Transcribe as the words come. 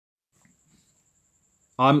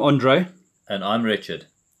I'm Andre, And I'm Richard.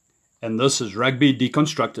 and this is Rugby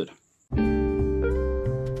Deconstructed.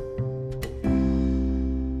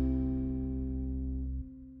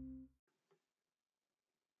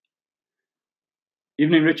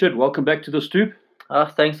 Evening, Richard. Welcome back to the stoop.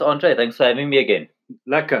 Thanks, Andre. Thanks for having me again.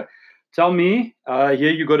 Lekker. Tell me,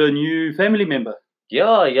 here you got a new family member.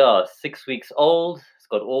 Yeah. 6 weeks old. It's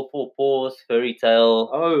got all four paws, furry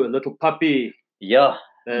tail. Oh, a little puppy. Yeah,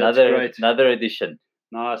 That's another great. another addition.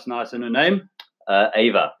 Nice. And her name?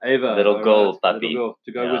 Ava. Ava. Little All girl right. puppy. Little girl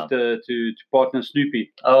to go Yeah. with to partner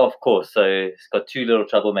Snoopy. Oh, of course. So it's got two little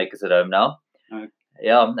troublemakers at home now. Okay.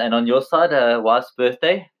 Yeah, and on your side, wife's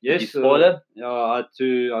birthday. Yes. Did you spoil her? Yeah, I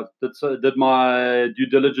did my due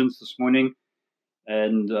diligence this morning,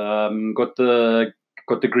 and got the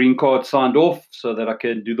green card signed off so that I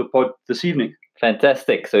can do the pod this evening.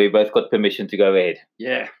 Fantastic. So we both got permission to go ahead.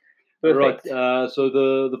 Yeah. Perfect. Right. So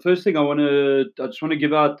the first thing I just want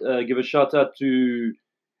to give a shout out to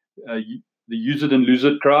the Use It and Lose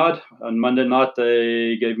It crowd. On Monday night,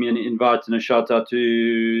 they gave me an invite and a shout out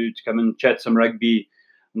to come and chat some rugby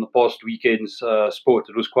on the past weekend's sport.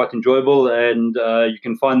 It was quite enjoyable, and you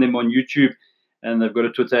can find them on YouTube, and they've got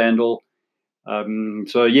a Twitter handle.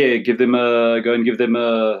 So yeah, give them your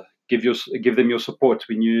support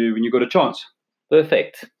when you got a chance.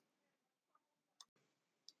 Perfect.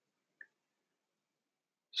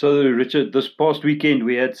 So Richard, this past weekend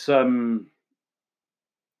we had some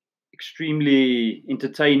extremely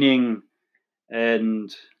entertaining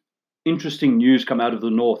and interesting news come out of the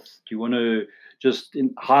north. Do you want to just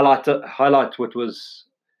highlight what was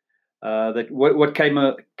what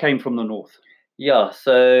came from the north? Yeah,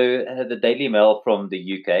 so the Daily Mail from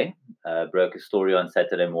the UK broke a story on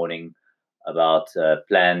Saturday morning about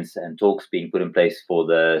plans and talks being put in place for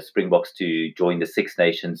the Springboks to join the Six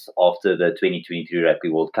Nations after the 2023 Rugby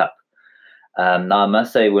World Cup. Now, I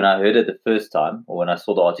must say, when I heard it the first time, or when I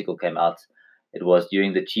saw the article came out, it was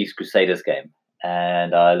during the Chiefs Crusaders game.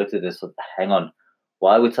 And I looked at this, hang on,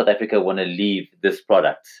 why would South Africa want to leave this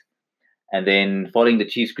product? And then following the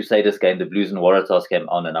Chiefs Crusaders game, the Blues and Waratahs came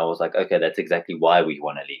on, and I was like, okay, that's exactly why we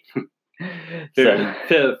want to leave.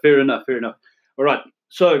 Fair enough. All right.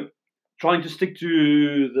 So, trying to stick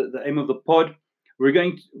to the aim of the pod,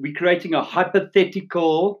 we're creating a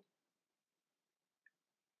hypothetical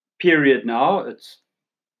period now. It's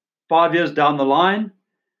 5 years down the line.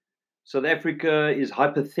 South Africa is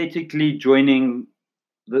hypothetically joining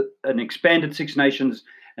an expanded Six Nations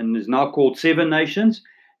and is now called Seven Nations.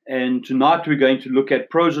 And tonight we're going to look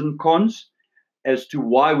at pros and cons as to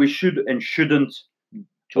why we should and shouldn't,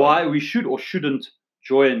 why we should or shouldn't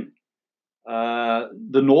join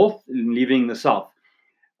the North and leaving the South.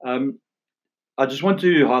 I just want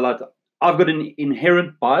to highlight, I've got an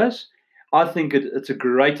inherent bias. I think it's a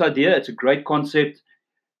great idea. It's a great concept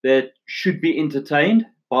that should be entertained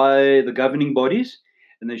by the governing bodies,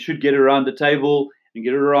 and they should get around the table and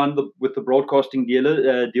get around with the broadcasting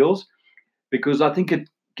deals, because I think it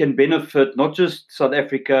can benefit not just South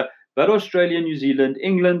Africa, but Australia, New Zealand,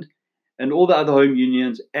 England, and all the other home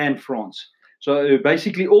unions, and France. So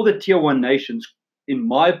basically all the tier one nations, in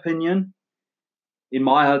my opinion, in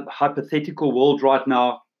my hypothetical world right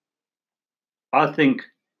now, I think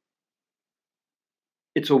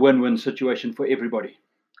it's a win-win situation for everybody.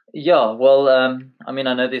 Yeah, well, I mean,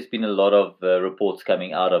 I know there's been a lot of reports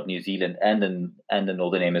coming out of New Zealand and the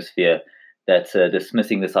Northern Hemisphere that's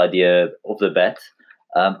dismissing this idea off the bat.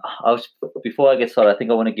 Before I get started, I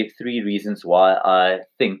think I want to give 3 reasons why I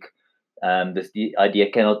think the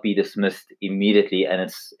idea cannot be dismissed immediately, and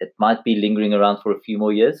it might be lingering around for a few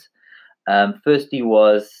more years. Firstly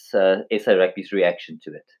was SA Rugby's reaction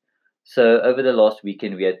to it. So over the last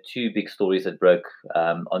weekend, we had 2 big stories that broke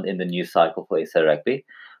in the news cycle for SA Rugby.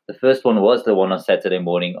 The first one was the one on Saturday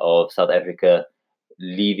morning of South Africa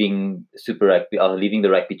leaving Super Rugby, leaving the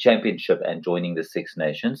Rugby Championship and joining the Six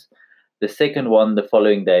Nations. The second one, the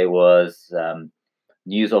following day, was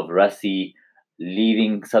news of Rassie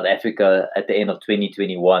leaving South Africa at the end of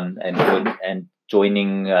 2021 and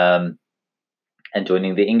joining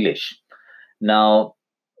the English. Now,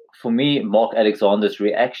 for me, Mark Alexander's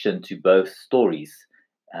reaction to both stories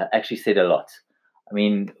actually said a lot. I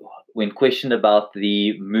mean, when questioned about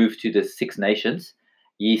the move to the Six Nations,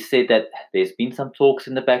 he said that there's been some talks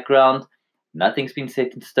in the background. Nothing's been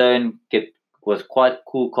set in stone. Was quite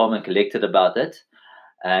cool, calm, and collected about it.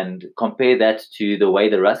 And compare that to the way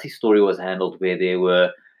the Rassie story was handled, where there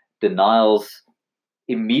were denials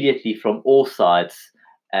immediately from all sides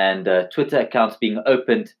and Twitter accounts being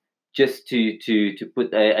opened just to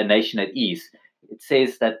put a nation at ease. It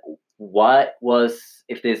says that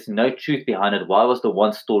if there's no truth behind it, why was the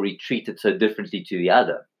one story treated so differently to the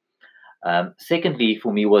other? Secondly,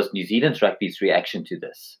 for me, was New Zealand's rugby's reaction to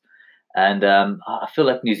this. And I feel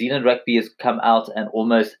like New Zealand rugby has come out and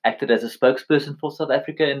almost acted as a spokesperson for South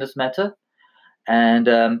Africa in this matter. And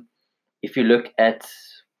if you look at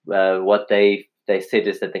what they said,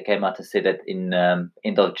 is that they came out and said that in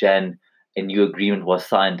end of Jan, a new agreement was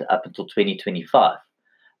signed up until 2025.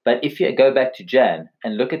 But if you go back to Jan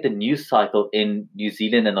and look at the news cycle in New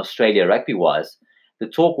Zealand and Australia rugby-wise, the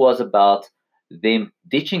talk was about them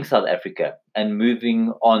ditching South Africa and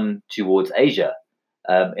moving on towards Asia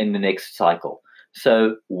in the next cycle.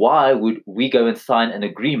 So why would we go and sign an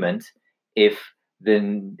agreement if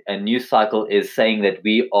a news cycle is saying that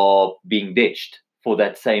we are being ditched for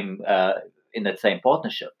that same in that same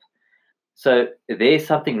partnership? So there's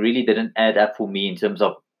something really didn't add up for me in terms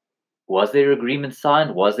of, was there agreement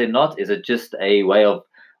signed? Was there not? Is it just a way of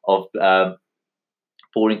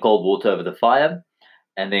pouring cold water over the fire?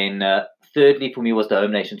 And then thirdly, for me, was the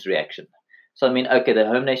home nations reaction. So, I mean, okay, the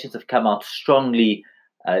home nations have come out strongly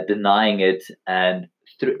denying it, and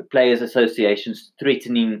players' associations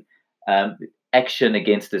threatening action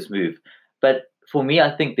against this move. But for me,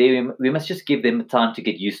 I think we must just give them time to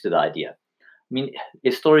get used to the idea. I mean,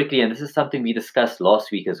 historically, and this is something we discussed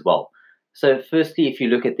last week as well. So firstly, if you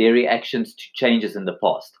look at their reactions to changes in the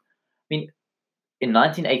past, I mean, in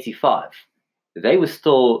 1985, they were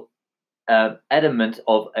still adamant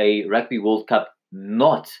of a Rugby World Cup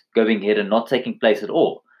not going ahead and not taking place at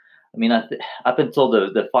all. I mean, up until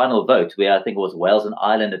the final vote, where I think it was Wales and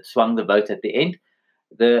Ireland that swung the vote at the end,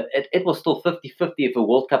 it was still 50-50 if a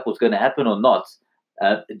World Cup was going to happen or not,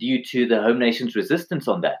 due to the home nation's resistance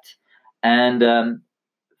on that. And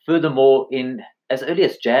furthermore, in as early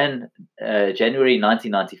as January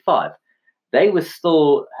 1995, they were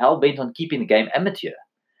still hell-bent on keeping the game amateur.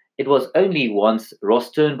 It was only once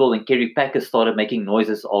Ross Turnbull and Kerry Packer started making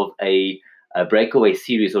noises of a breakaway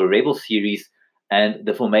series or a rebel series and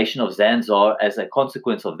the formation of Zanzar as a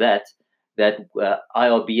consequence of that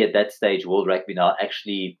IRB at that stage, World Rugby Now,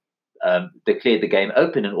 actually declared the game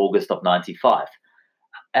open in August of 95.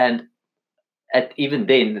 And even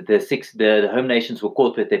then, the home nations were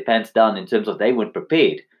caught with their pants down in terms of they weren't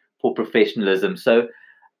prepared for professionalism. So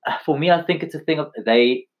for me, I think it's a thing of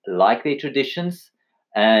they like their traditions.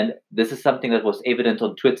 And this is something that was evident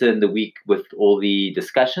on Twitter in the week with all the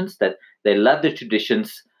discussions, that they love the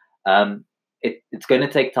traditions. It's going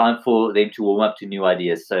to take time for them to warm up to new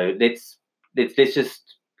ideas. So let's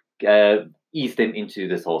just ease them into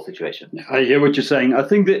this whole situation. I hear what you're saying. I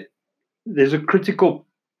think that there's a critical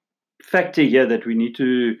factor here that we need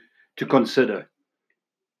to consider.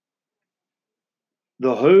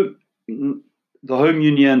 The home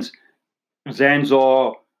unions,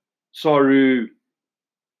 Zanzar, SARU,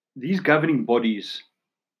 these governing bodies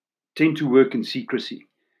tend to work in secrecy.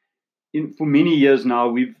 For many years now,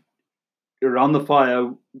 we've around the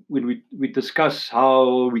fire when we discuss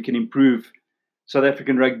how we can improve South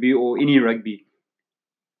African rugby or any rugby.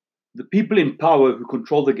 The people in power who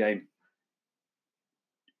control the game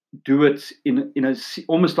do it in a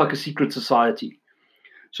almost like a secret society.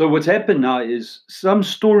 So what's happened now is some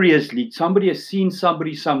story has leaked. Somebody has seen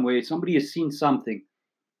somebody somewhere. Somebody has seen something,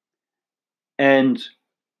 and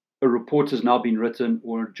a report has now been written,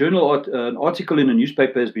 or an article in a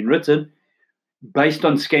newspaper has been written based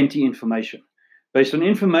on scanty information, based on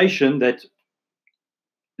information that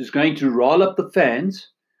is going to rile up the fans,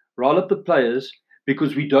 rile up the players,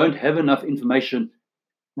 because we don't have enough information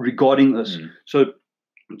regarding this. So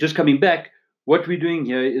just coming back, what we're doing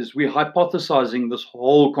here is we're hypothesizing this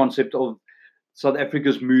whole concept of South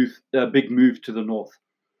Africa's big move to the north.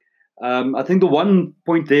 I think the one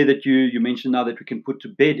point there that you mentioned now that we can put to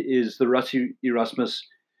bed is the Rassie Erasmus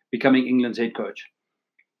becoming England's head coach.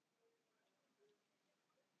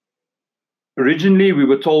 Originally, we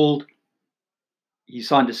were told he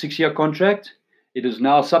signed a 6-year contract. It has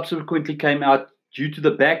now subsequently came out, due to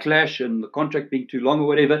the backlash and the contract being too long or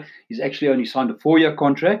whatever, he's actually only signed a 4-year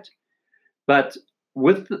contract. But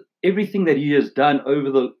with everything that he has done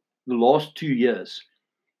over the last 2 years,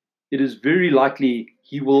 it is very likely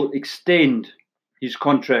he will extend his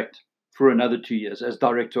contract for another 2 years as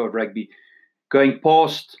director of rugby, going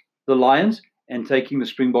past the Lions and taking the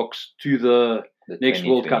Springboks to the next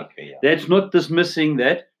World Cup. Yeah. That's not dismissing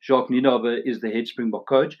that Jacques Nienaber is the head Springbok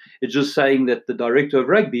coach. It's just saying that the director of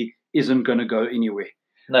rugby isn't going to go anywhere.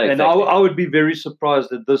 No, exactly. And I would be very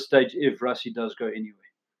surprised at this stage if Rassie does go anywhere.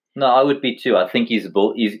 No, I would be too. I think he's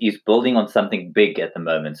building on something big at the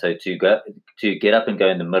moment. So to get up and go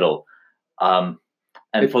in the middle, and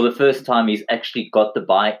for the first time, he's actually got the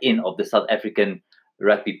buy-in of the South African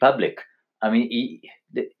rugby public. I mean,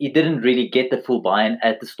 he didn't really get the full buy-in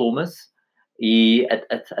at the Stormers.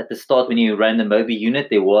 At the start, when he ran the Moby unit,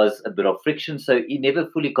 there was a bit of friction, so he never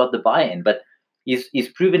fully got the buy-in. But he's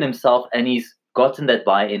proven himself, and he's gotten that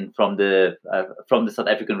buy-in from the South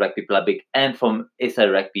African rugby public and from SA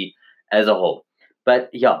Rugby as a whole. But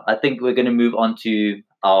yeah, I think we're going to move on to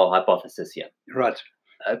our hypothesis here. Right.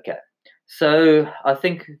 Okay. So I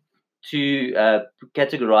think to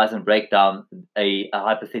categorize and break down a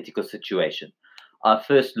hypothetical situation, I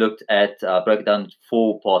first broke it down into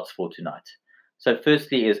 4 parts for tonight. So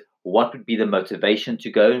firstly is, what would be the motivation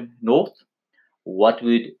to go north? What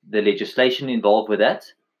would the legislation involve with that?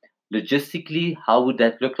 Logistically, how would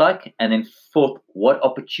that look like? And then fourth, what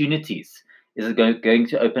opportunities is it going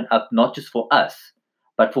to open up, not just for us,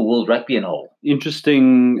 but for world rugby in whole?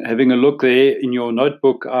 Interesting having a look there in your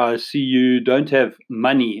notebook. I see you don't have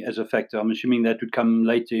money as a factor. I'm assuming that would come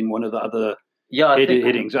later in one of the other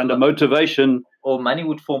headings. Under motivation. Or money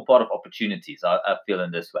would form part of opportunities, I feel,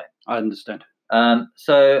 in this way. I understand.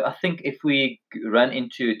 So I think if we run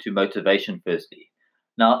into motivation firstly.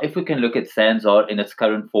 Now, if we can look at SANZAAR in its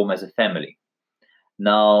current form as a family.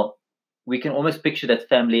 Now, we can almost picture that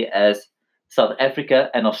family as South Africa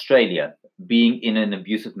and Australia being in an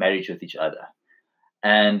abusive marriage with each other.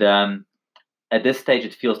 And at this stage,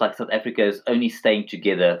 it feels like South Africa is only staying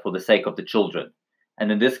together for the sake of the children.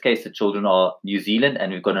 And in this case, the children are New Zealand,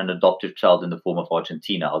 and we've got an adoptive child in the form of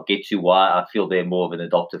Argentina. I'll get to why I feel they're more of an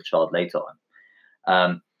adoptive child later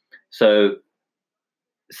on. So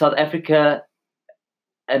South Africa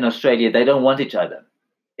and Australia, they don't want each other.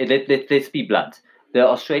 Let's be blunt. The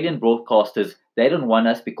Australian broadcasters, they don't want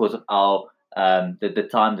us because of our the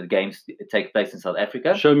time the games take place in South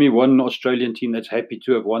Africa. Show me one Australian team that's happy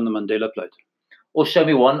to have won the Mandela Plate. Or show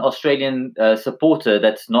me one Australian supporter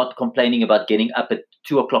that's not complaining about getting up at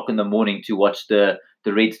 2:00 in the morning to watch the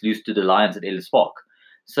Reds lose to the Lions at Ellis Park.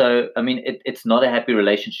 So, I mean, it's not a happy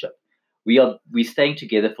relationship. We're staying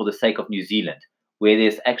together for the sake of New Zealand, where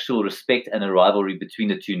there's actual respect and a rivalry between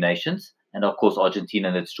the two nations. And of course, Argentina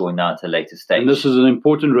that's joined now at a later stage. And this is an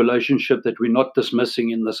important relationship that we're not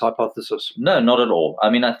dismissing in this hypothesis. No, not at all. I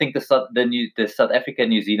mean, I think the South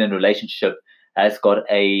Africa-New Zealand relationship has got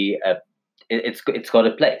it's got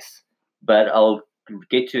a place. But I'll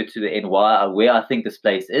get to the end where I think this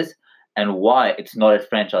place is and why it's not at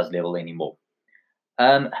franchise level anymore.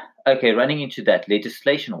 Okay, running into that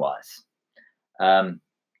legislation-wise.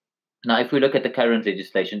 Now, if we look at the current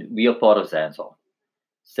legislation, we are part of SANZAAR.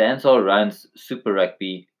 SANZAAR runs Super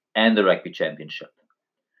Rugby and the Rugby Championship.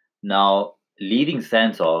 Now, leading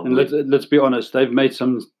SANZAAR... And let's be honest, they've made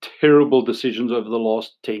some terrible decisions over the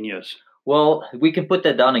last 10 years. Well, we can put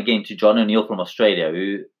that down again to John O'Neill from Australia,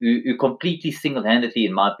 who completely single-handedly,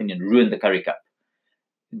 in my opinion, ruined the Currie Cup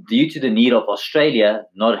due to the need of Australia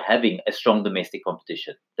not having a strong domestic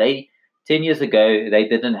competition. 10 years ago, they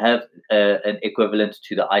didn't have an equivalent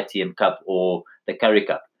to the ITM Cup or the Currie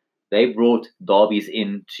Cup. They brought derbies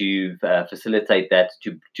in to facilitate that,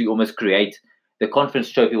 to almost create the Conference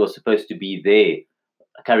Trophy was supposed to be their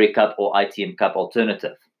Currie Cup or ITM Cup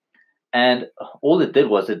alternative. And all it did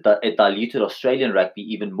was it diluted Australian rugby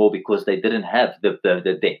even more because they didn't have the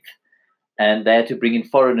depth. And they had to bring in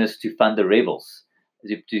foreigners to fund the Rebels,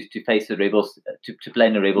 to face the Rebels, to play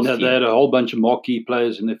in the Rebels team. They had a whole bunch of marquee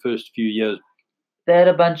players in their first few years. They had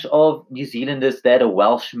a bunch of New Zealanders. They had a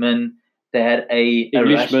Welshman. They had an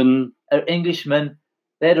Englishman.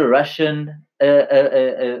 They had a Russian,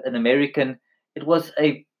 an American. It was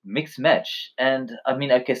a mixed match. And I mean,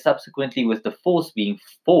 okay, subsequently with the Force being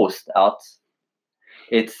forced out,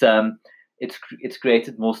 it's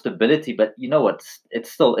created more stability. But you know what? It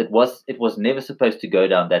was never supposed to go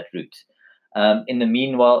down that route. In the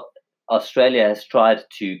meanwhile, Australia has tried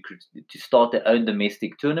to start their own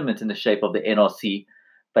domestic tournament in the shape of the NRC,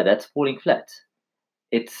 but that's falling flat.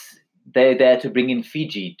 They had to bring in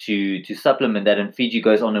Fiji to supplement that, and Fiji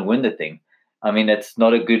goes on and win the thing. I mean, it's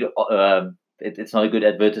not a good it's not a good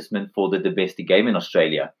advertisement for the domestic game in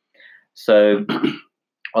Australia. So,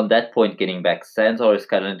 on that point, getting back, SANZAAR is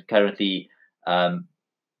currently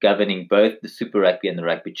governing both the Super Rugby and the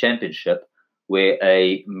Rugby Championship, where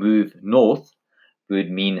a move north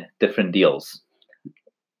would mean different deals.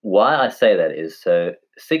 Why I say that is, so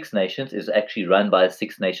Six Nations is actually run by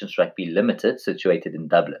Six Nations Rugby Limited, situated in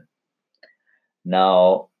Dublin.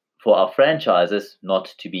 Now, for our franchises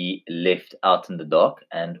not to be left out in the dark,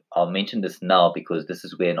 and I'll mention this now because this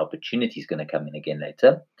is where an opportunity is going to come in again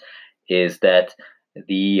later, is that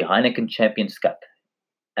the Heineken Champions Cup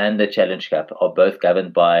and the Challenge Cup are both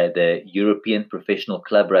governed by the European Professional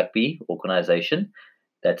Club Rugby organization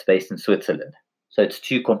that's based in Switzerland. So it's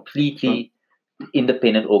two completely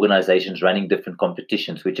independent organizations running different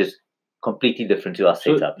competitions, which is completely different to our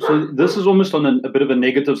setup. So this is almost on a bit of a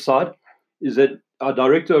negative side, is that our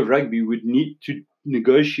director of rugby would need to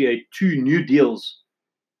negotiate 2 new deals,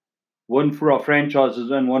 one for our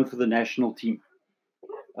franchises and one for the national team,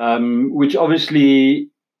 which obviously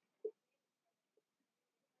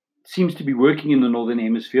seems to be working in the Northern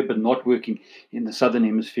Hemisphere, but not working in the Southern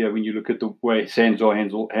Hemisphere when you look at the way Sanzar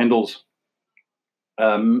handles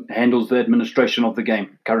the administration of the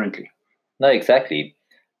game currently. No, exactly.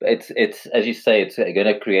 It's as you say, it's going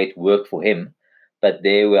to create work for him. But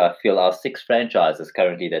there, I feel our 6 franchises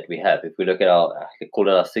currently that we have, if we look at our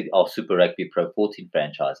Super Rugby Pro 14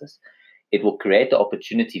 franchises, it will create the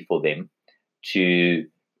opportunity for them to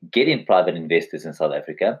get in private investors in South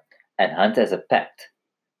Africa and hunt as a pack,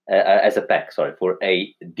 for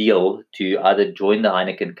a deal to either join the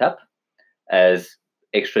Heineken Cup as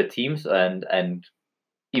extra teams and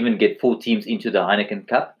even get 4 teams into the Heineken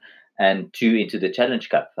Cup and 2 into the Challenge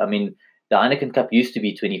Cup. I mean, the Heineken Cup used to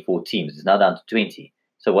be 24 teams. It's now down to 20.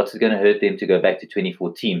 So what's it going to hurt them to go back to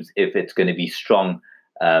 24 teams if it's going to be strong,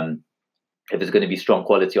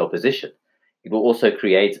 quality opposition? It will also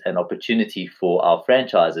create an opportunity for our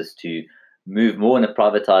franchises to move more in a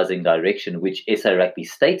privatizing direction, which SA Rugby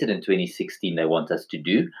stated in 2016 they want us to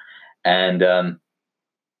do. And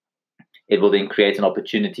it will then create an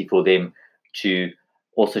opportunity for them to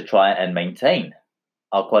also try and maintain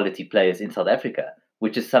our quality players in South Africa,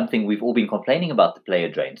 which is something we've all been complaining about, the player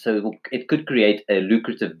drain. So it could create a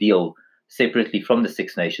lucrative deal separately from the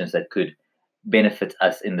Six Nations that could benefit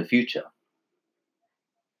us in the future.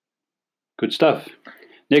 Good stuff.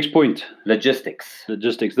 Next point. Logistics.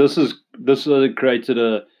 This created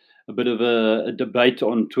a bit of a debate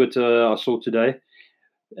on Twitter I saw today.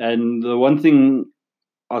 And the one thing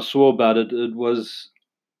I saw about it was,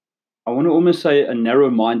 I want to almost say, a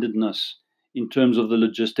narrow-mindedness in terms of the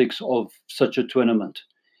logistics of such a tournament.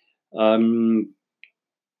 We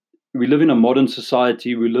live in a modern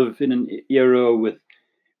society. We live in an era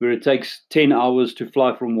where it takes 10 hours to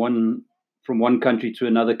fly from one country to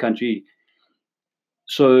another country.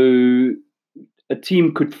 So a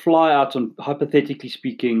team could fly out on, hypothetically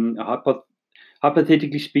speaking,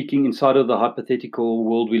 inside of the hypothetical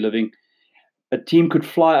world we live in, a team could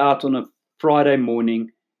fly out on a Friday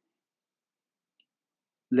morning,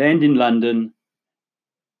 land in London,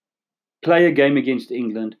 play a game against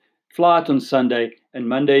England, fly out on Sunday, and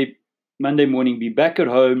Monday morning be back at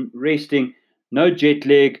home, resting, no jet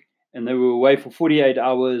lag, and they were away for 48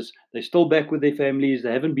 hours. They're still back with their families.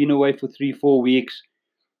 They haven't been away for 3-4 weeks.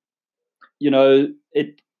 To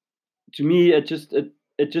me, it just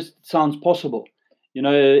sounds possible.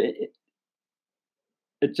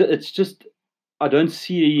 It's just, I don't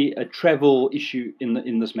see a travel issue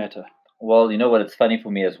in this matter. Well, you know what? It's funny for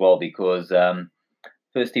me as well, because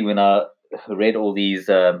firstly, when I read all these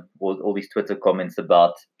Twitter comments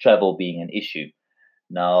about travel being an issue,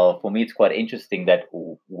 now for me it's quite interesting that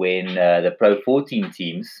when the Pro 14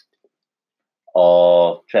 teams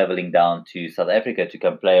are traveling down to South Africa to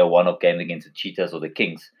come play a one-off game against the Cheetahs or the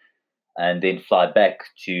Kings, and then fly back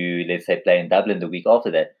to, let's say, play in Dublin the week after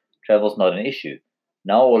that, travel's not an issue.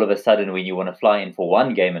 Now all of a sudden, when you want to fly in for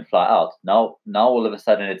one game and fly out, now all of a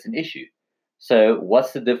sudden it's an issue. So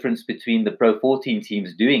what's the difference between the Pro 14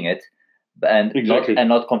 teams doing it and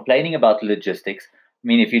not complaining about logistics? I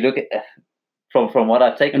mean, if you look at from what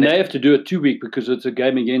I've taken, and they have to do it 2 weeks because it's a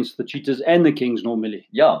game against the Cheetahs and the Kings normally.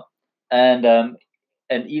 Yeah, and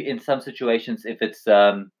in some situations, if it's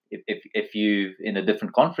if you in a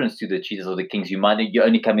different conference to the Cheetahs or the Kings, you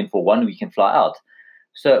only come in for 1 week and fly out.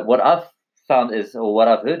 So what I've found is, or what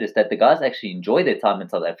I've heard is, that the guys actually enjoy their time in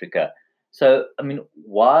South Africa. So I mean,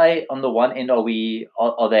 why on the one end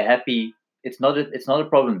are they happy? It's not a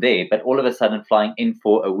problem there, but all of a sudden flying in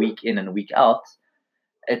for a week in and a week out,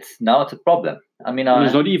 it's a problem. I mean,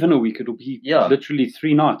 it's not even a week; it'll be literally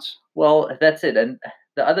 3 nights. Well, that's it. And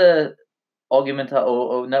the other argument,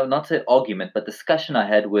 or no, not an argument, but discussion I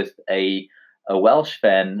had with a Welsh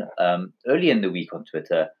fan early in the week on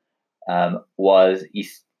Twitter was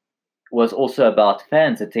also about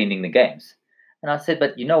fans attending the games. And I said,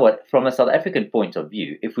 but you know what? From a South African point of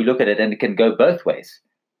view, if we look at it, and it can go both ways,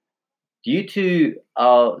 due to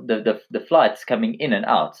the flights coming in and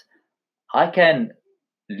out, I can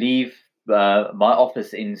leave my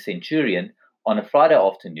office in Centurion on a Friday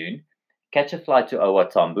afternoon, catch a flight to OR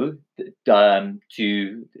Tambo,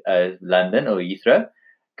 to London or Heathrow,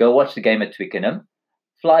 go watch the game at Twickenham,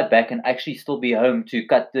 fly back, and actually still be home to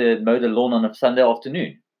mow the lawn on a Sunday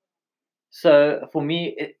afternoon. So for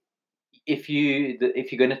me, if you're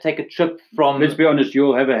going to take a trip from, let's be honest,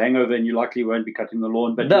 you'll have a hangover and you likely won't be cutting the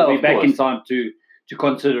lawn, but No, you'll be of back in course. time to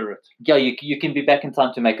consider it. Yeah, you can be back in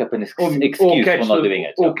time to make up an excuse catch for not doing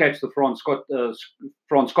it. Or catch the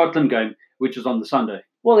France-Scotland game, which is on the Sunday.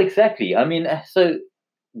 Well, exactly. I mean, so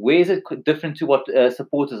where is it different to what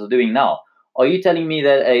supporters are doing now? Are you telling me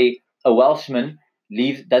that a Welshman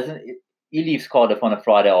leaves Cardiff on a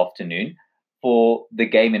Friday afternoon for the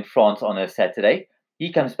game in France on a Saturday?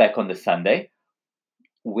 He comes back on the Sunday.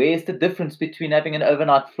 Where's the difference between having an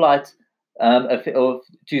overnight flight from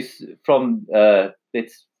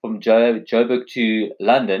Joburg to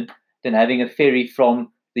London than having a ferry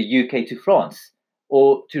from the UK to France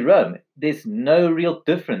or to Rome? There's no real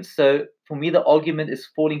difference. So for me, the argument is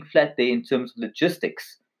falling flat there in terms of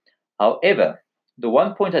logistics. However, the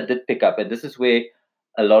one point I did pick up, and this is where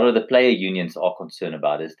a lot of the player unions are concerned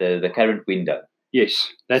about, is the current window.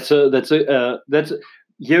 Yes,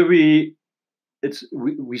 here we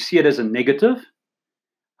see it as a negative.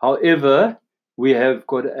 However, we have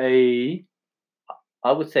got I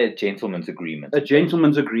would say a gentleman's agreement. A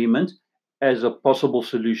gentleman's agreement as a possible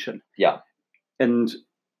solution. Yeah. And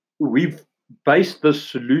we've based this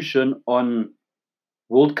solution on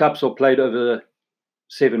World Cups are played over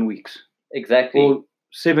 7 weeks. Exactly. Or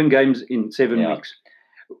 7 games in 7 weeks.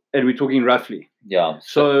 And we're talking roughly. Yeah.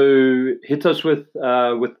 So hit us with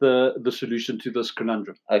the solution to this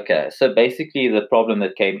conundrum. Okay. So basically the problem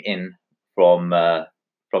that came in from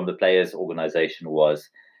the players' organization was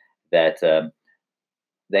that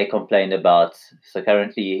they complained about,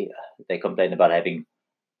 currently they complained about having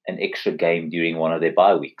an extra game during one of their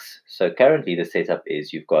bye weeks. So currently the setup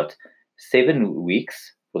is you've got 7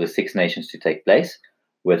 weeks for the Six Nations to take place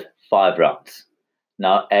with 5 rounds.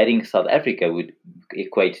 Now adding South Africa would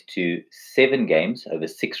equate to 7 games over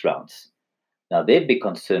 6 rounds. Now their big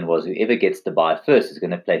concern was whoever gets the bye first is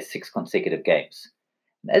going to play 6 consecutive games.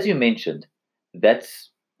 And as you mentioned, that's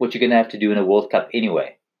what you're going to have to do in a World Cup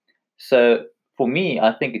anyway. So for me,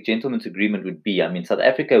 I think a gentleman's agreement would be, South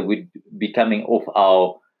Africa would be coming off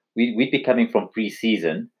we'd be coming from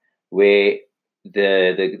pre-season where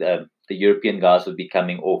the European guys would be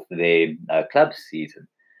coming off their club season.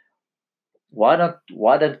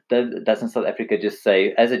 Doesn't South Africa just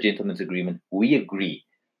say, as a gentleman's agreement, we agree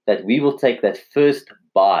that we will take that first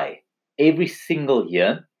bye every single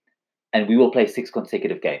year and we will play 6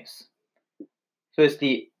 consecutive games?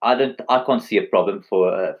 Firstly, I can't see a problem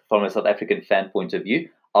from a South African fan point of view.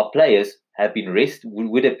 Our players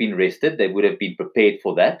would have been rested. They would have been prepared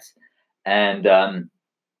for that. And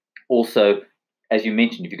also, as you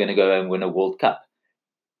mentioned, if you're going to go and win a World Cup,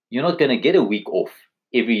 you're not going to get a week off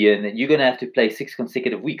every year, and you're going to have to play 6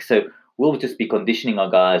 consecutive weeks. So we'll just be conditioning our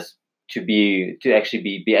guys to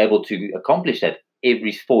actually be able to accomplish that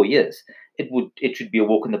every 4 years. It should be a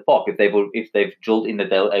walk in the park if they've drilled in that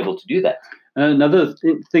they're able to do that. Another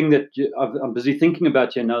thing that I'm busy thinking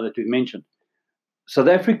about here now that we've mentioned, South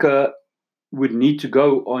Africa would need to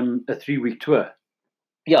go on a 3-week tour.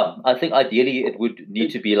 Yeah, I think ideally it would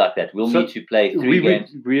need to be like that. We'll need to play 3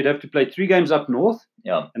 games. We'd have to play 3 games up north.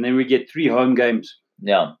 Yeah. And then we get 3 home games.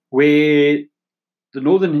 Yeah. Where the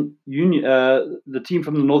Northern Union, the team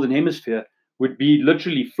from the Northern Hemisphere would be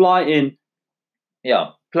literally fly in. Yeah.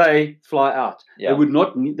 Play, fly out. Yeah.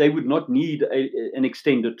 They would not need an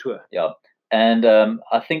extended tour. Yeah. And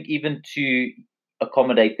I think even to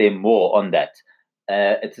accommodate them more on that,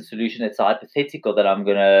 it's a solution. It's a hypothetical that I'm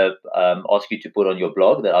going to ask you to put on your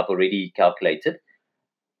blog that I've already calculated.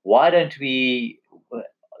 Why don't we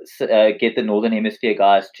get the Northern Hemisphere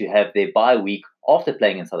guys to have their bye week after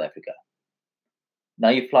playing in South Africa? Now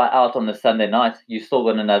you fly out on the Sunday night. You still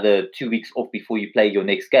got another 2 weeks off before you play your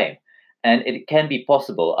next game. And it can be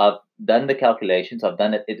possible. I've done the calculations. I've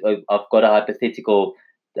done it. I've got a hypothetical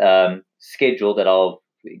schedule that I'll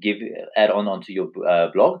add onto your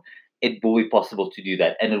blog. It will be possible to do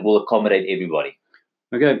that, and it will accommodate everybody.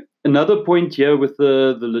 Okay. Another point here with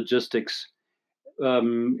the logistics.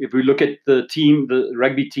 If we look at the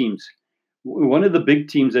rugby teams, one of the big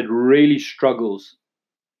teams that really struggles,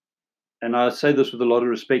 and I say this with a lot of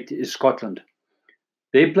respect, is Scotland.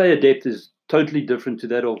 Their player depth is totally different to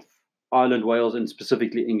that of Ireland, Wales, and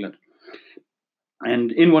specifically England.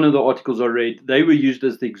 And in one of the articles I read, they were used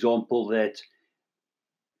as the example that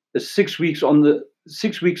 6 weeks on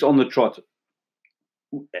the trot,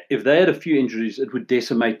 if they had a few injuries, it would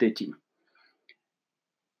decimate their team.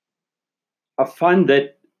 I find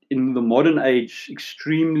that in the modern age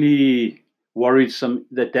extremely worrisome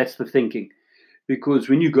that that's the thinking. Because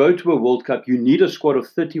when you go to a World Cup, you need a squad of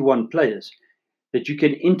 31 players that you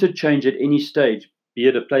can interchange at any stage, be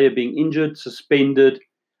it a player being injured, suspended,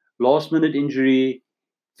 last-minute injury,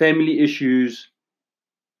 family issues.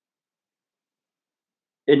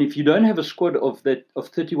 And if you don't have a squad of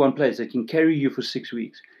 31 players that can carry you for 6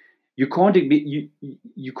 weeks, you can't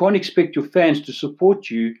expect your fans to support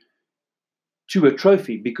you to a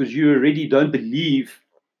trophy, because you already don't believe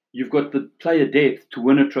you've got the player depth to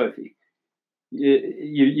win a trophy.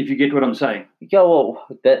 If you get what I'm saying. Yeah, well,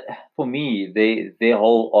 that for me, their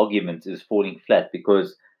whole argument is falling flat,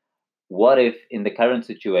 because what if in the current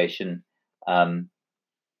situation, after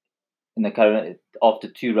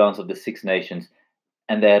 2 rounds of the Six Nations,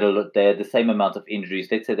 and they had the same amount of injuries.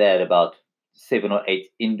 Let's say they had about 7 or 8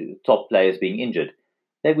 top players being injured.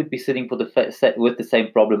 They would be sitting with the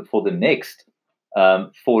same problem for the next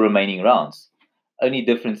 4 remaining rounds. Only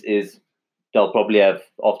difference is they'll probably have,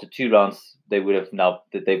 after 2 rounds, they would have now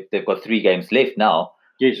that they've got 3 games left now.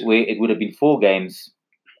 Yes. Where it would have been 4 games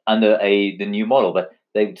under the new model, but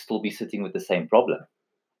they would still be sitting with the same problem.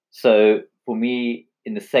 So for me,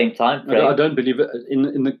 in the same time frame, I don't believe it.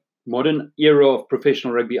 In the modern era of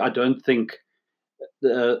professional rugby, I don't think,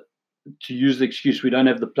 to use the excuse we don't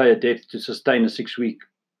have the player depth to sustain a 6-week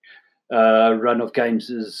run of games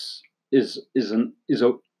is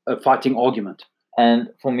a fighting argument. And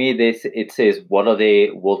for me, it says, what are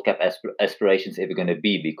their World Cup aspirations ever going to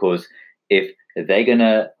be? Because if they're going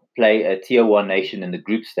to play a tier 1 nation in the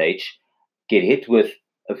group stage, get hit with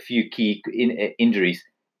a few key injuries,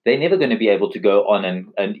 they're never going to be able to go on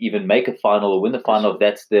and even make a final or win the final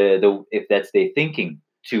if that's their thinking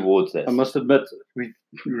towards this. I must admit, we're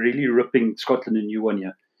really ripping Scotland a new one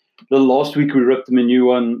here. The last week we ripped them a new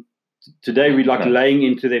one. Today we're laying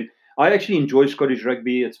into them. I actually enjoy Scottish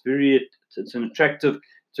rugby. It's an attractive,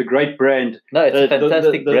 it's a great brand. No, it's a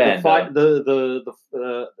fantastic brand.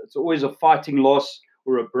 It's always a fighting loss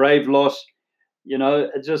or a brave loss.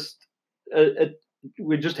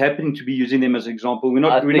 We're just happening to be using them as an example. We're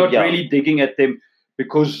not really digging at them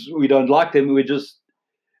because we don't like them.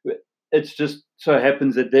 It's just so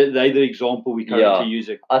happens that they're the example we're currently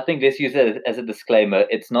using. I think let's use that as a disclaimer.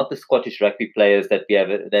 It's not the Scottish rugby players that we have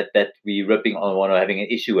that we're ripping on or having an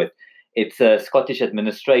issue with. It's a Scottish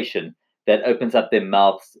administration that opens up their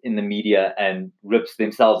mouths in the media and rips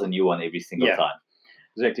themselves a new one every single time.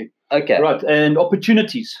 Exactly. Okay. Right. And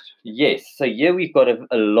opportunities. Yes. So here we've got a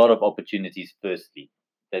lot of opportunities, firstly,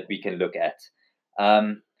 that we can look at.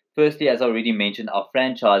 Firstly, as I already mentioned, our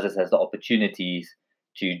franchises has the opportunities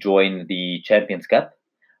to join the Champions Cup,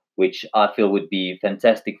 which I feel would be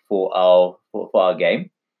fantastic for our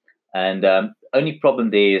game. And only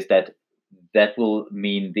problem there is that will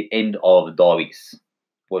mean the end of derbies,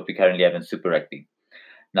 what we currently have in Super Rugby.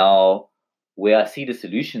 Now, where I see the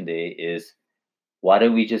solution there is, why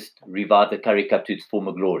don't we just revive the Currie Cup to its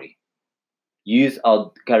former glory? Use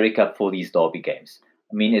our Currie Cup for these derby games.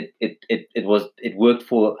 I mean, it worked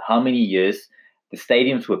for how many years? The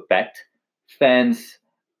stadiums were packed. Fans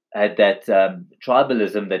had that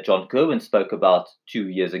tribalism that John Kirwan spoke about 2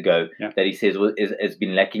 years ago, that he says has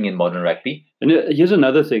been lacking in modern rugby. And here's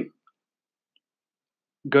another thing.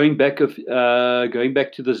 Going back to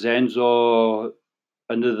the Zanzar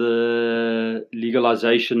under the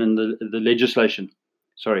legalization and the legislation.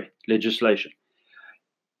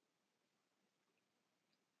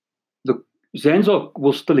 The Zanzar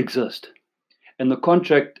will still exist, and the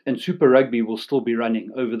contract and Super Rugby will still be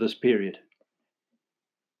running over this period.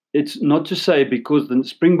 It's not to say because the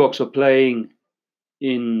Springboks are playing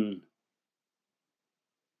in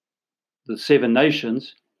the 7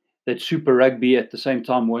 Nations that Super Rugby at the same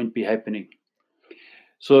time won't be happening.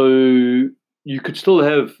 So you could still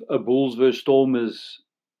have a Bulls versus Stormers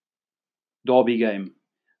derby game,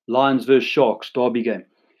 Lions versus Sharks derby game.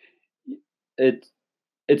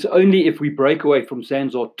 It's only if we break away from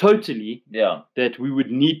Zanzar totally that we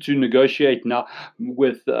would need to negotiate now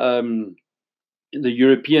with the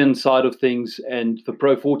European side of things and the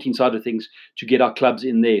Pro 14 side of things to get our clubs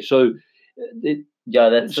in there. So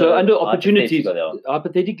under opportunities,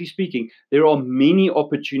 hypothetically speaking, there are many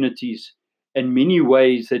opportunities and many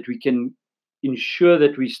ways that we can ensure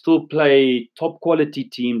that we still play top quality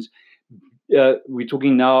teams. We're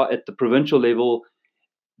talking now at the provincial level,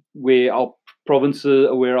 where our provinces,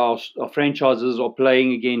 where our franchises are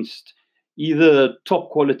playing against either top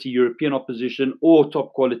quality European opposition or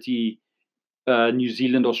top quality New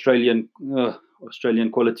Zealand, Australian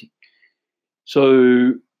quality.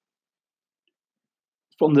 So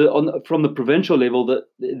from the provincial level,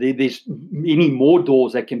 there's many more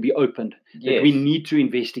doors that can be opened that we need to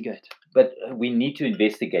investigate. But we need to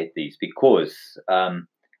investigate these because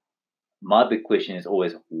my big question is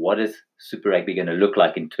always, what is Super Rugby going to look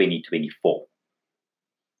like in 2024?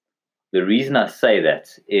 The reason I say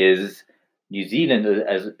that is New Zealand,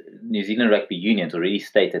 as New Zealand Rugby Union's already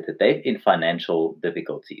stated that they're in financial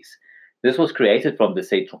difficulties. This was created from the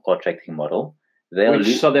central contracting model.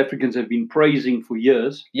 Which South Africans have been praising for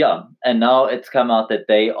years. Yeah, and now it's come out that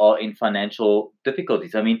they are in financial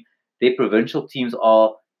difficulties. I mean, their provincial teams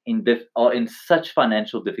are in such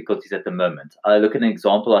financial difficulties at the moment. I look at an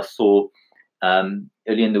example I saw early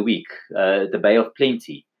in the week, the Bay of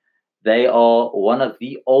Plenty. They are one of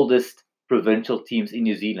the oldest provincial teams in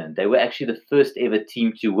New Zealand. They were actually the first ever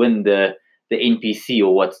team to win the NPC,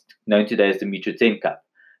 or what's known today as the Mutual 10 Cup.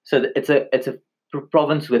 So it's a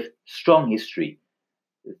province with strong history.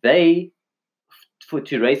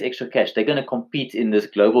 To raise extra cash, they're going to compete in this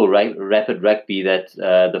global rapid rugby that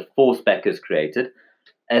the Force backers created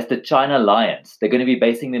as the China Lions. They're going to be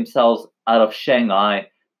basing themselves out of Shanghai,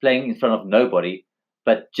 playing in front of nobody,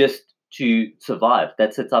 but just to survive.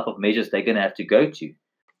 That's the type of measures they're going to have to go to.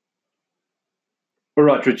 All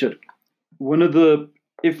right, Richard. One of the,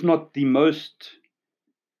 if not the most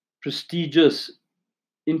prestigious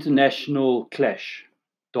international clash,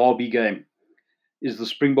 derby game, is the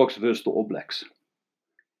Springboks versus the All Blacks.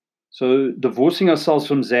 So divorcing ourselves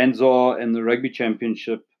from Zanzibar and the Rugby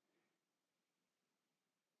Championship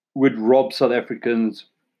would rob South Africans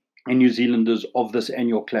and New Zealanders of this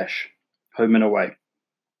annual clash, home and away.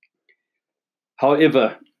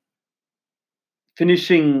 However,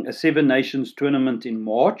 finishing a Seven Nations tournament in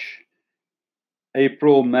March,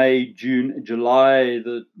 April, May, June, July,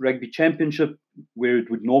 the Rugby Championship, where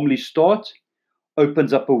it would normally start,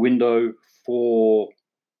 opens up a window for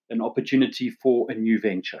an opportunity for a new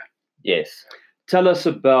venture. Yes. Tell us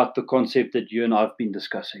about the concept that you and I have been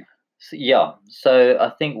discussing. So I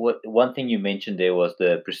think one thing you mentioned there was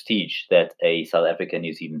the prestige that a South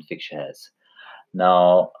Africa-New Zealand fixture has.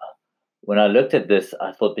 Now, when I looked at this,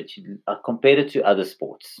 I thought that I compared it to other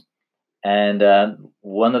sports. And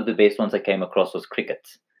one of the best ones I came across was cricket.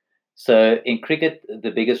 So in cricket, the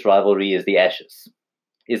biggest rivalry is the Ashes.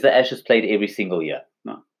 Is the Ashes played every single year?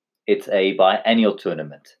 No. It's a biannual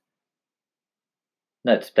tournament.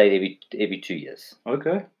 No, it's played every 2 years.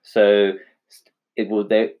 Okay. So they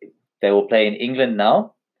will play in England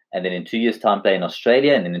now, and then in 2 years' time play in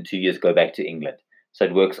Australia, and then in 2 years go back to England. So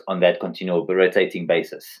it works on that continual rotating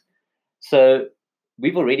basis. So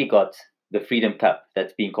we've already got the Freedom Cup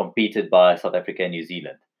that's being competed by South Africa and New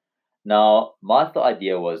Zealand. Now, my thought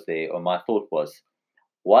was,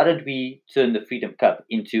 why don't we turn the Freedom Cup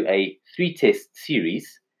into a 3-test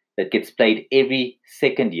series that gets played every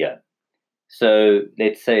second year? So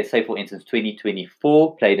let's say for instance,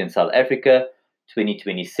 2024 played in South Africa,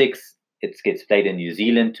 2026 it gets played in New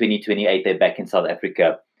Zealand, 2028 they're back in South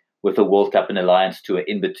Africa with a World Cup and Alliance Tour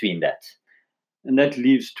in between that. And that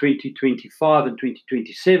leaves 2025 and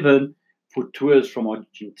 2027 for tours from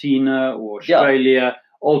Argentina or Australia,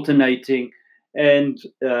 alternating, and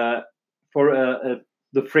for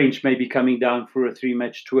the French maybe coming down for a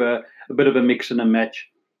 3-match tour, a bit of a mix and a match.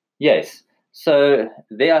 Yes. So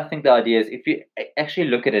there, I think the idea is, if you actually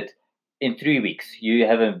look at it in 3 weeks, you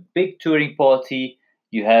have a big touring party,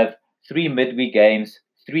 you have 3 midweek games,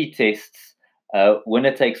 3 tests,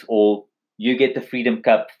 winner takes all. You get the Freedom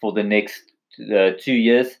Cup for the next 2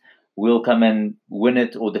 years. We'll come and win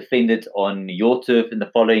it or defend it on your turf in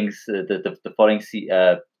the following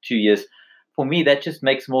 2 years. For me, that just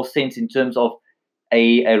makes more sense in terms of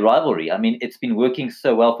a rivalry. I mean, it's been working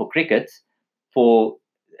so well for cricket for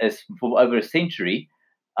over a century.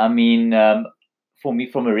 I mean, for me,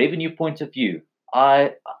 from a revenue point of view,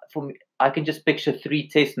 I can just picture 3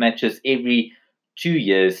 test matches every 2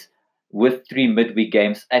 years with 3 midweek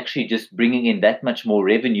games, actually just bringing in that much more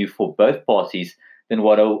revenue for both parties than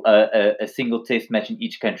what a single test match in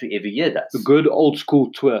each country every year does. A good old school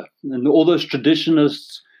tour. And all those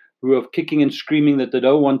traditionalists who are kicking and screaming that they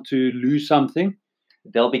don't want to lose something,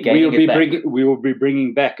 they'll be gaining it back. We will be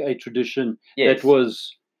bringing back a tradition that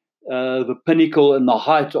was the pinnacle and the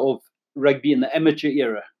height of rugby in the amateur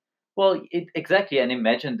era. Well, exactly. And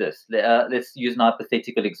imagine this. Let's use an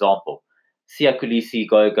hypothetical example. Siya Kolisi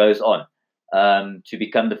goes on to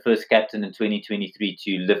become the first captain in 2023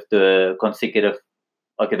 to lift the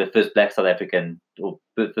first Black South African, or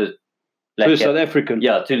first South African.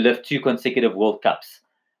 Yeah, to lift 2 consecutive World Cups.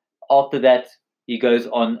 After that, he goes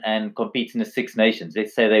on and competes in the 6 Nations.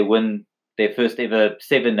 Let's say they win their first ever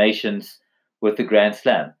 7 Nations with the Grand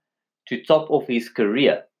Slam. To top off his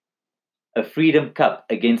career, a Freedom Cup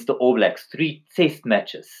against the All Blacks, 3 test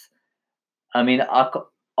matches. I mean,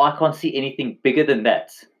 I can't see anything bigger than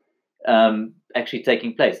that actually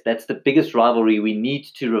taking place. That's the biggest rivalry. We need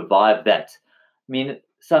to revive that. I mean,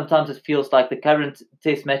 sometimes it feels like the current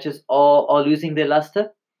test matches are losing their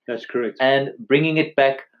luster. That's correct. And bringing it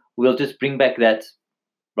back we'll just bring back that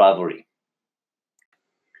rivalry.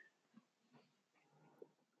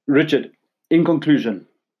 Richard, in conclusion,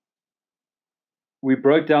 we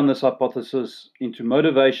broke down this hypothesis into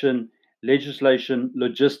motivation, legislation,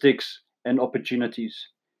 logistics, and opportunities.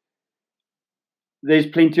 There's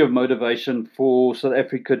plenty of motivation for South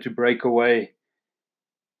Africa to break away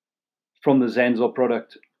from the Zanzibar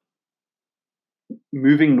product,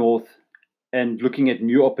 moving north and looking at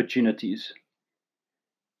new opportunities.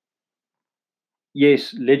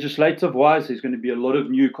 Yes, legislative-wise, there's going to be a lot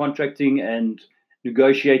of new contracting and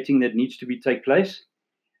negotiating that needs to take place,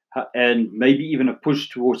 and maybe even a push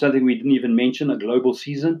towards something we didn't even mention, a global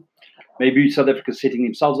season. Maybe South Africa is setting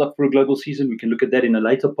themselves up for a global season. We can look at that in a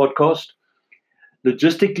later podcast.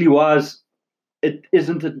 Logistically wise, it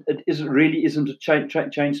really isn't a train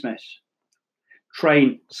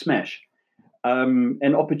smash,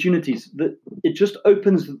 and opportunities. It just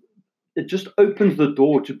opens the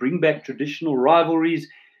door to bring back traditional rivalries.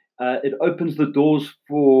 It opens the doors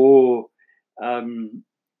for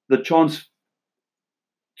the chance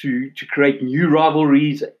to create new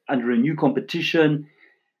rivalries under a new competition.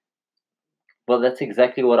 Well, that's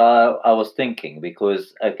exactly what I was thinking,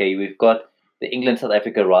 because, okay, we've got the England-South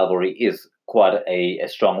Africa rivalry is quite a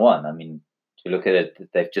strong one. I mean, to look at it,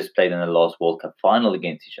 they've just played in the last World Cup final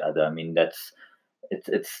against each other. I mean,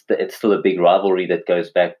 it's still a big rivalry that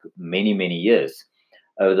goes back many, many years.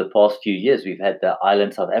 Over the past few years, we've had the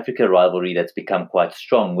Ireland-South Africa rivalry that's become quite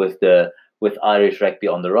strong with Irish rugby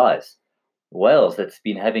on the rise. Wales, that's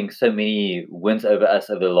been having so many wins over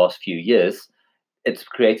us over the last few years, it's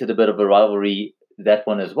created a bit of a rivalry, that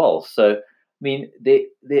one as well. So, I mean,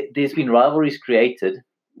 there's been rivalries created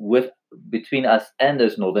between us and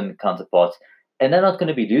those northern counterparts, and they're not going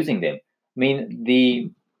to be losing them. I mean,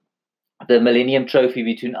 the Millennium Trophy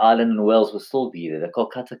between Ireland and Wales will still be there. The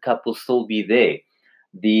Kolkata Cup will still be there.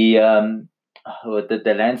 The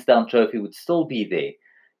Lansdowne Trophy would still be there.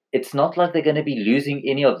 It's not like they're going to be losing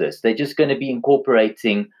any of this. They're just going to be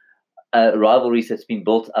incorporating rivalries that's been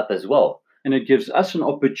built up as well. And it gives us an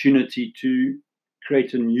opportunity to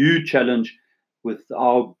create a new challenge with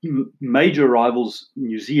our major rivals,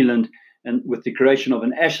 New Zealand, and with the creation of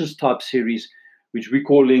an Ashes type series, which we're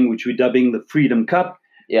dubbing the Freedom Cup.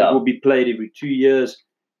 Yeah. It will be played every 2 years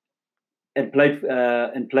and played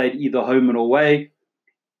either home and away.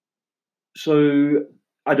 So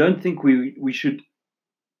I don't think we should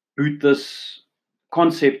boot this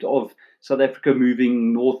concept of South Africa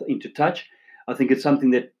moving north into touch. I think it's something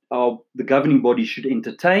that the governing body should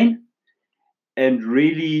entertain and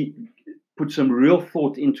really put some real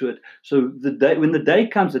thought into it. So when the day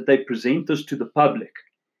comes that they present this to the public,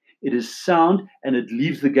 it is sound and it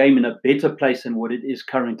leaves the game in a better place than what it is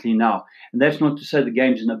currently now. And that's not to say the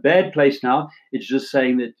game's in a bad place now. It's just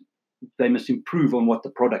saying that they must improve on what the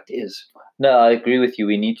product is. No, I agree with you.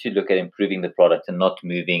 We need to look at improving the product and not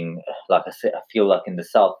moving. Like I said, I feel like in the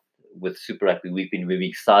South with Super Rugby, we've been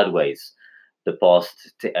moving sideways the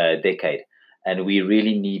past decade. And we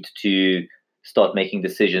really need to start making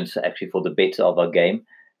decisions actually for the better of our game,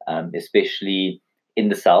 especially in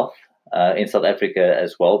the South, in South Africa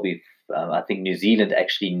as well. I think New Zealand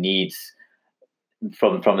actually needs,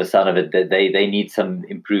 from the sound of it, that they need some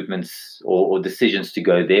improvements or decisions to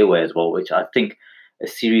go their way as well, which I think a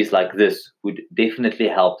series like this would definitely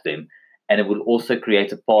help them. And it would also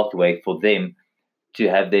create a pathway for them to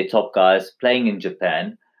have their top guys playing in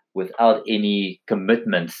Japan without any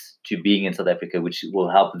commitments to being in South Africa, which will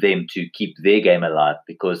help them to keep their game alive.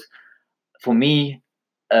 Because for me,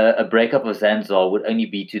 a breakup of Zanzibar would only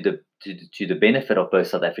be to the benefit of both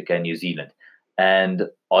South Africa and New Zealand. And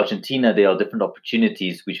Argentina, there are different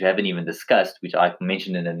opportunities which we haven't even discussed, which I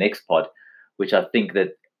mentioned in the next pod, which I think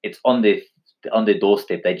that it's on their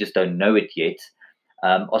doorstep. They just don't know it yet.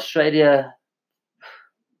 Australia,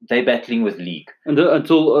 they're battling with league. And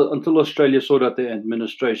until Australia sort out their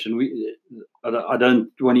administration, I don't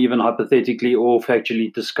want to even hypothetically or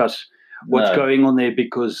factually discuss what's going on there,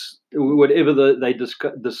 because whatever they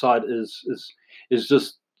decide is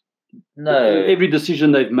just no. Every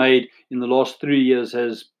decision they've made in the last 3 years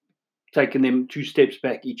has taken them 2 steps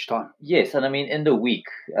back each time. Yes, and I mean in the week,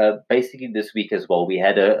 basically this week as well, we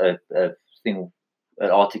had an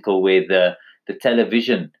article where the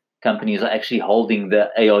television companies are actually holding the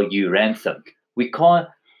ARU ransom. We can't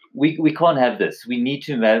have this. We need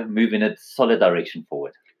to move in a solid direction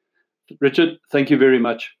forward. Richard, thank you very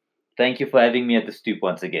much. Thank you for having me at the stoop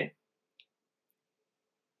once again.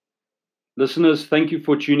 Listeners, thank you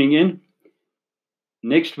for tuning in.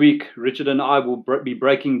 Next week, Richard and I will be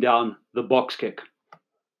breaking down the box kick.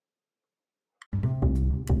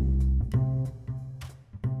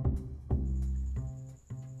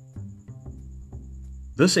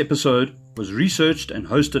 This episode was researched and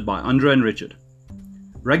hosted by Andre and Richard.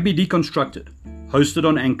 Rugby Deconstructed, hosted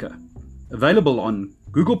on Anchor. Available on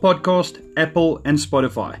Google Podcast, Apple and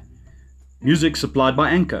Spotify. Music supplied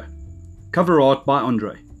by Anchor. Cover art by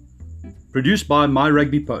Andre. Produced by My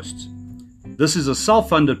Rugby Posts. This is a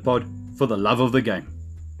self-funded pod for the love of the game.